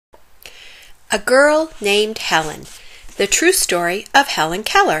A Girl Named Helen, The True Story of Helen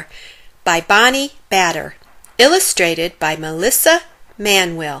Keller, by Bonnie Batter, illustrated by Mellissa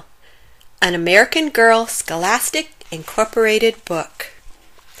Manwill, an American Girl Scholastic Incorporated book.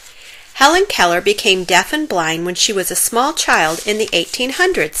 Helen Keller became deaf and blind when she was a small child in the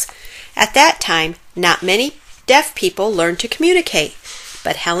 1800s. At that time, not many deaf people learned to communicate,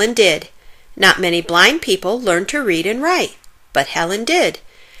 but Helen did. Not many blind people learned to read and write, but Helen did.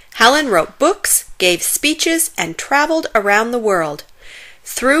 Helen wrote books, gave speeches, and traveled around the world.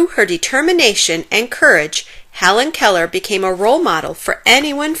 Through her determination and courage, Helen Keller became a role model for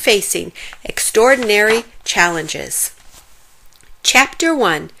anyone facing extraordinary challenges. Chapter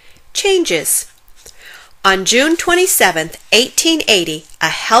 1. Changes. On June 27, 1880, a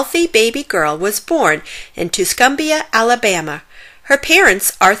healthy baby girl was born in Tuscumbia, Alabama. Her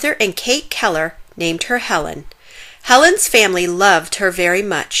parents, Arthur and Kate Keller, named her Helen. Helen's family loved her very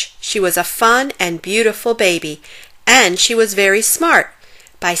much. She was a fun and beautiful baby, and she was very smart.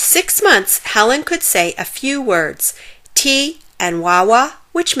 By 6 months, Helen could say a few words, tea and wawa,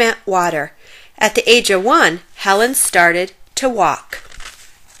 which meant water. At the age of 1, Helen started to walk.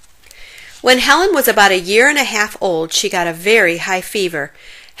 When Helen was about a year and a half old, she got a very high fever.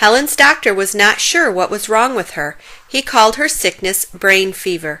 Helen's doctor was not sure what was wrong with her. He called her sickness brain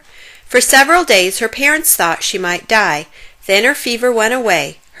fever. For several days her parents thought she might die. Then her fever went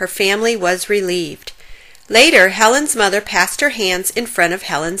away. Her family was relieved. Later, Helen's mother passed her hands in front of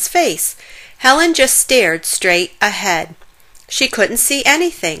Helen's face. Helen just stared straight ahead. She couldn't see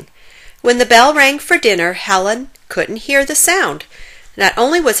anything. When the bell rang for dinner, Helen couldn't hear the sound. Not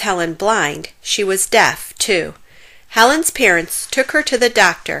only was Helen blind, she was deaf, too. Helen's parents took her to the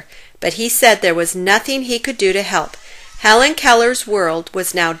doctor, but he said there was nothing he could do to help. Helen Keller's world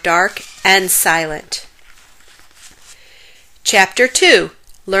was now dark and silent. Chapter 2.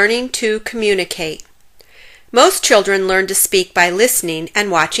 Learning to Communicate. Most children learn to speak by listening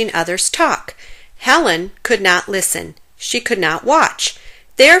and watching others talk. Helen could not listen. She could not watch.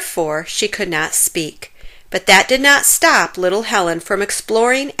 Therefore, she could not speak. But that did not stop little Helen from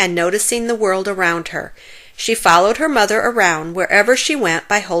exploring and noticing the world around her. She followed her mother around wherever she went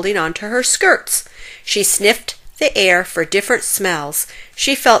by holding on to her skirts. She sniffed the air for different smells.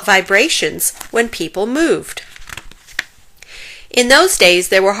 She felt vibrations when people moved. In those days,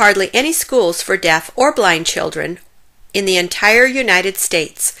 there were hardly any schools for deaf or blind children in the entire United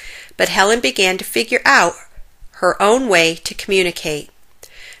States, but Helen began to figure out her own way to communicate.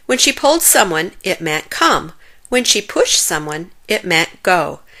 When she pulled someone, it meant come. When she pushed someone, it meant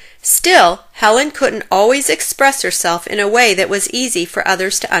go. Still, Helen couldn't always express herself in a way that was easy for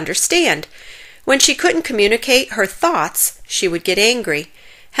others to understand. When she couldn't communicate her thoughts, she would get angry.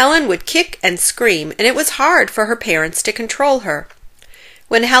 Helen would kick and scream, and it was hard for her parents to control her.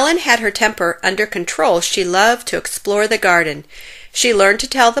 When Helen had her temper under control, she loved to explore the garden. She learned to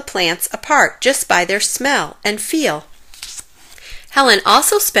tell the plants apart just by their smell and feel. Helen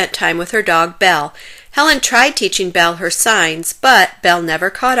also spent time with her dog Belle. Helen tried teaching Belle her signs, but Belle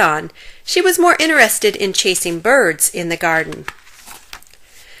never caught on. She was more interested in chasing birds in the garden.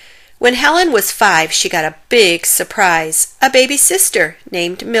 When Helen was 5, she got a big surprise, a baby sister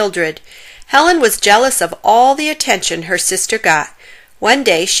named Mildred. Helen was jealous of all the attention her sister got. One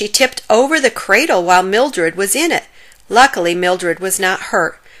day she tipped over the cradle while Mildred was in it. Luckily, Mildred was not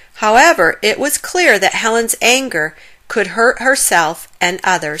hurt. However, it was clear that Helen's anger could hurt herself and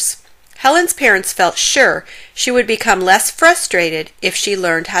others. Helen's parents felt sure she would become less frustrated if she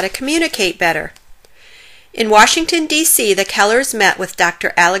learned how to communicate better. In Washington, D.C., the Kellers met with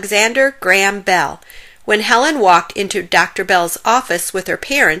Dr. Alexander Graham Bell. When Helen walked into Dr. Bell's office with her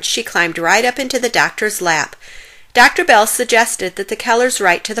parents, she climbed right up into the doctor's lap. Dr. Bell suggested that the Kellers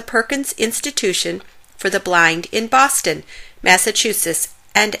write to the Perkins Institution for the Blind in Boston, Massachusetts,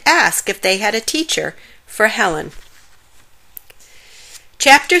 and ask if they had a teacher for Helen.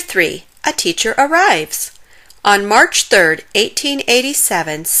 Chapter 3. A Teacher Arrives. On March 3,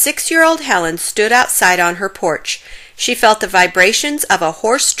 1887, 6-year-old Helen stood outside on her porch. She felt the vibrations of a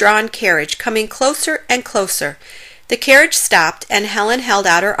horse-drawn carriage coming closer and closer. The carriage stopped, and Helen held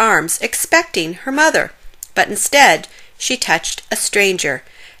out her arms, expecting her mother. But instead, she touched a stranger.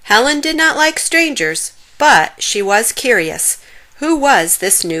 Helen did not like strangers, but she was curious. Who was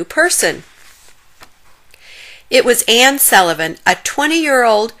this new person? It was Anne Sullivan, a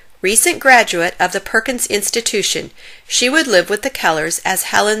 20-year-old recent graduate of the Perkins Institution. She would live with the Kellers as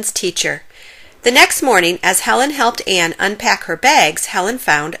Helen's teacher. The next morning, as Helen helped Anne unpack her bags, Helen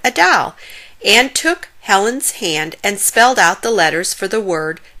found a doll. Anne took Helen's hand and spelled out the letters for the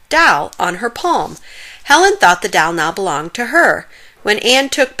word doll on her palm. Helen thought the doll now belonged to her. When Anne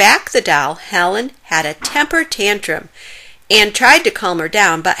took back the doll, Helen had a temper tantrum. Anne tried to calm her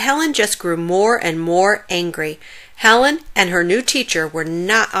down, but Helen just grew more and more angry. Helen and her new teacher were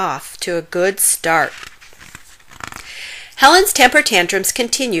not off to a good start. Helen's temper tantrums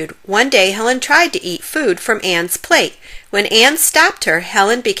continued. One day Helen tried to eat food from Anne's plate. When Anne stopped her,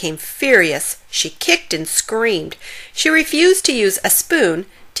 Helen became furious. She kicked and screamed. She refused to use a spoon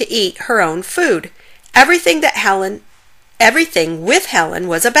to eat her own food. Everything with Helen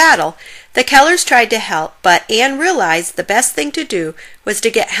was a battle. The Kellers tried to help, but Anne realized the best thing to do was to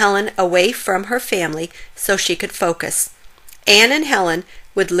get Helen away from her family so she could focus. Anne and Helen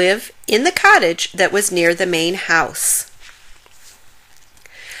would live in the cottage that was near the main house.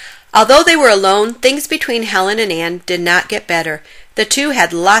 Although they were alone, things between Helen and Anne did not get better. The two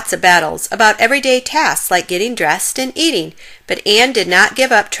had lots of battles about everyday tasks like getting dressed and eating, but Anne did not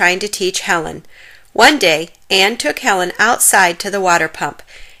give up trying to teach Helen. One day, Anne took Helen outside to the water pump.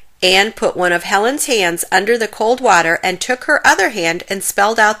 Anne put one of Helen's hands under the cold water and took her other hand and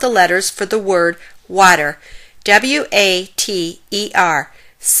spelled out the letters for the word water. W-A-T-E-R.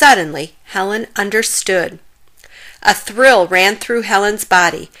 Suddenly, Helen understood. A thrill ran through Helen's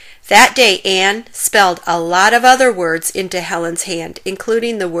body. That day, Anne spelled a lot of other words into Helen's hand,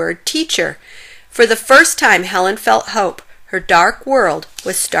 including the word teacher. For the first time, Helen felt hope. Her dark world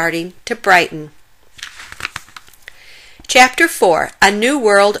was starting to brighten. Chapter 4. A New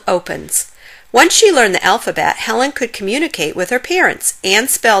World Opens. Once she learned the alphabet, Helen could communicate with her parents. Anne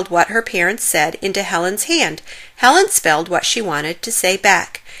spelled what her parents said into Helen's hand. Helen spelled what she wanted to say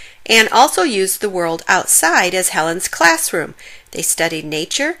back. Anne also used the world outside as Helen's classroom. They studied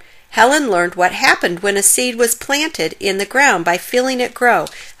nature. Helen learned what happened when a seed was planted in the ground by feeling it grow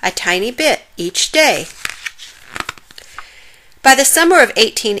a tiny bit each day. By the summer of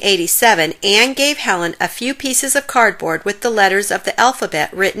 1887, Anne gave Helen a few pieces of cardboard with the letters of the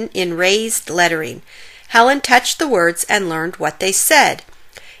alphabet written in raised lettering. Helen touched the words and learned what they said.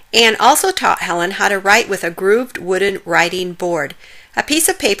 Anne also taught Helen how to write with a grooved wooden writing board. A piece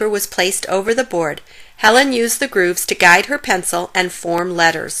of paper was placed over the board. Helen used the grooves to guide her pencil and form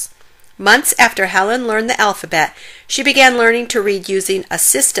letters. Months after Helen learned the alphabet, she began learning to read using a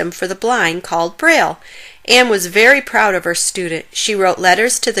system for the blind called Braille. Anne was very proud of her student. She wrote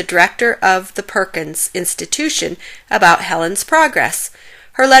letters to the director of the Perkins Institution about Helen's progress.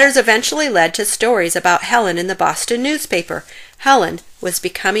 Her letters eventually led to stories about Helen in the Boston newspaper. Helen was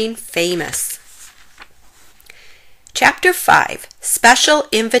becoming famous. Chapter 5. Special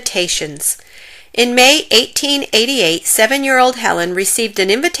Invitations. In May 1888, 7-year-old Helen received an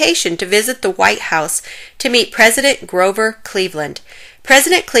invitation to visit the White House to meet President Grover Cleveland.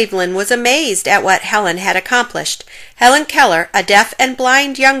 President Cleveland was amazed at what Helen had accomplished. Helen Keller, a deaf and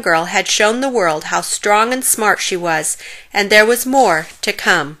blind young girl, had shown the world how strong and smart she was, and there was more to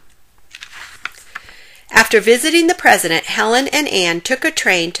come. After visiting the president, Helen and Anne took a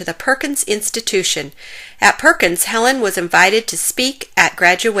train to the Perkins Institution. At Perkins, Helen was invited to speak at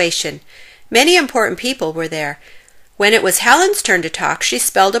graduation. Many important people were there. When it was Helen's turn to talk, she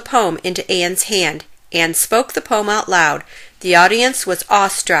spelled a poem into Anne's hand. Anne spoke the poem out loud. The audience was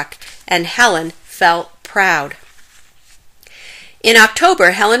awestruck, and Helen felt proud. In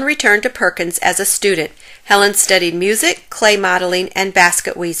October, Helen returned to Perkins as a student. Helen studied music, clay modeling, and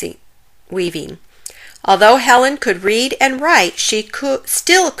basket weaving. Although Helen could read and write, she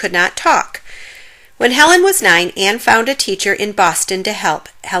still could not talk. When Helen was 9, Anne found a teacher in Boston to help.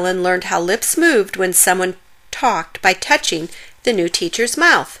 Helen learned how lips moved when someone talked by touching the new teacher's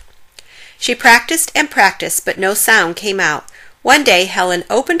mouth. She practiced and practiced, but no sound came out. One day, Helen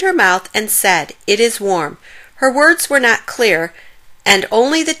opened her mouth and said, "It is warm." Her words were not clear, and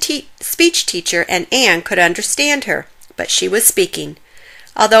only the speech teacher and Anne could understand her, but she was speaking.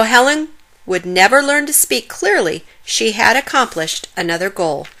 Although Helen would never learn to speak clearly, she had accomplished another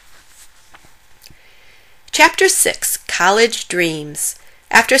goal. Chapter 6. College Dreams.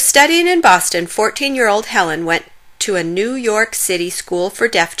 After studying in Boston, 14-year-old Helen went to a New York City school for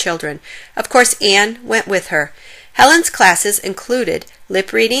deaf children. Of course, Anne went with her. Helen's classes included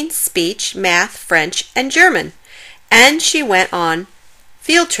lip reading, speech, math, French, and German. And she went on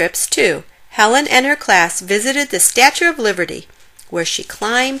field trips, too. Helen and her class visited the Statue of Liberty, where she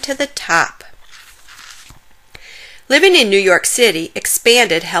climbed to the top. Living in New York City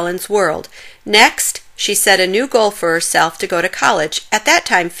expanded Helen's world. Next, she set a new goal for herself to go to college. At that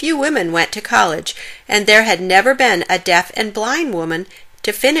time, few women went to college, and there had never been a deaf and blind woman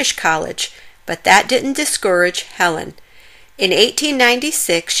to finish college. But that didn't discourage Helen. In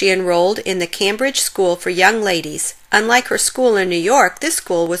 1896, she enrolled in the Cambridge School for Young Ladies. Unlike her school in New York, this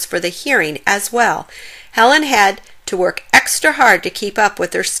school was for the hearing as well. Helen had to work extra hard to keep up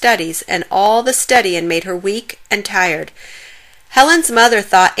with her studies, and all the studying made her weak and tired. Helen's mother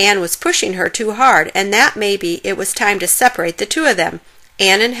thought Anne was pushing her too hard, and that maybe it was time to separate the two of them.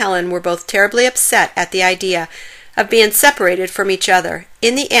 Anne and Helen were both terribly upset at the idea of being separated from each other.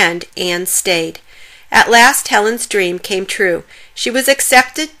 In the end, Anne stayed. At last, Helen's dream came true. She was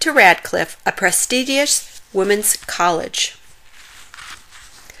accepted to Radcliffe, a prestigious women's college.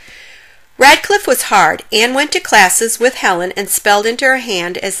 Radcliffe was hard. Anne went to classes with Helen and spelled into her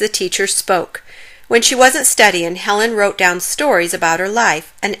hand as the teacher spoke. When she wasn't studying, Helen wrote down stories about her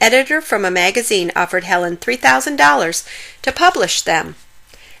life. An editor from a magazine offered Helen $3,000 to publish them,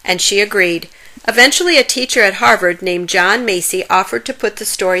 and she agreed. Eventually, a teacher at Harvard named John Macy offered to put the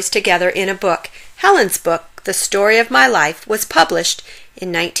stories together in a book. Helen's book, The Story of My Life, was published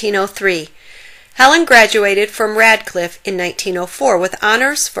in 1903. Helen graduated from Radcliffe in 1904 with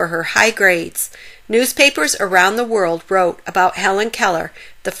honors for her high grades. Newspapers around the world wrote about Helen Keller,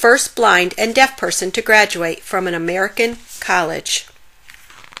 the first blind and deaf person to graduate from an American college.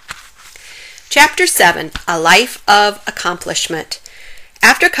 Chapter 7. A Life of Accomplishment.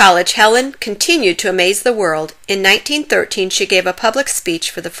 After college, Helen continued to amaze the world. In 1913, she gave a public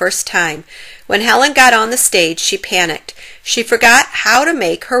speech for the first time. When Helen got on the stage, she panicked. She forgot how to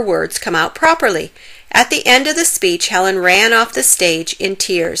make her words come out properly. At the end of the speech, Helen ran off the stage in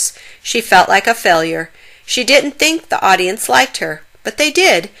tears. She felt like a failure. She didn't think the audience liked her, but they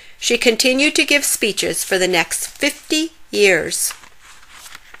did. She continued to give speeches for the next 50 years.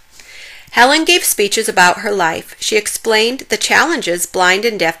 Helen gave speeches about her life. She explained the challenges blind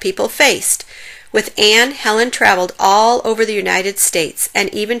and deaf people faced. With Anne, Helen traveled all over the United States and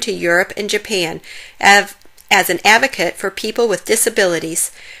even to Europe and Japan as an advocate for people with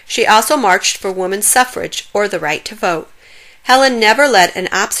disabilities. She also marched for women's suffrage, or the right to vote. Helen never let an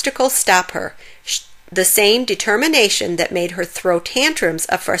obstacle stop her. The same determination that made her throw tantrums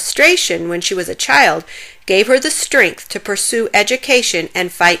of frustration when she was a child gave her the strength to pursue education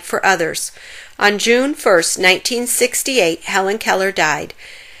and fight for others. On June 1st, 1968, Helen Keller died.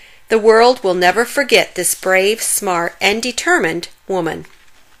 The world will never forget this brave, smart, and determined woman.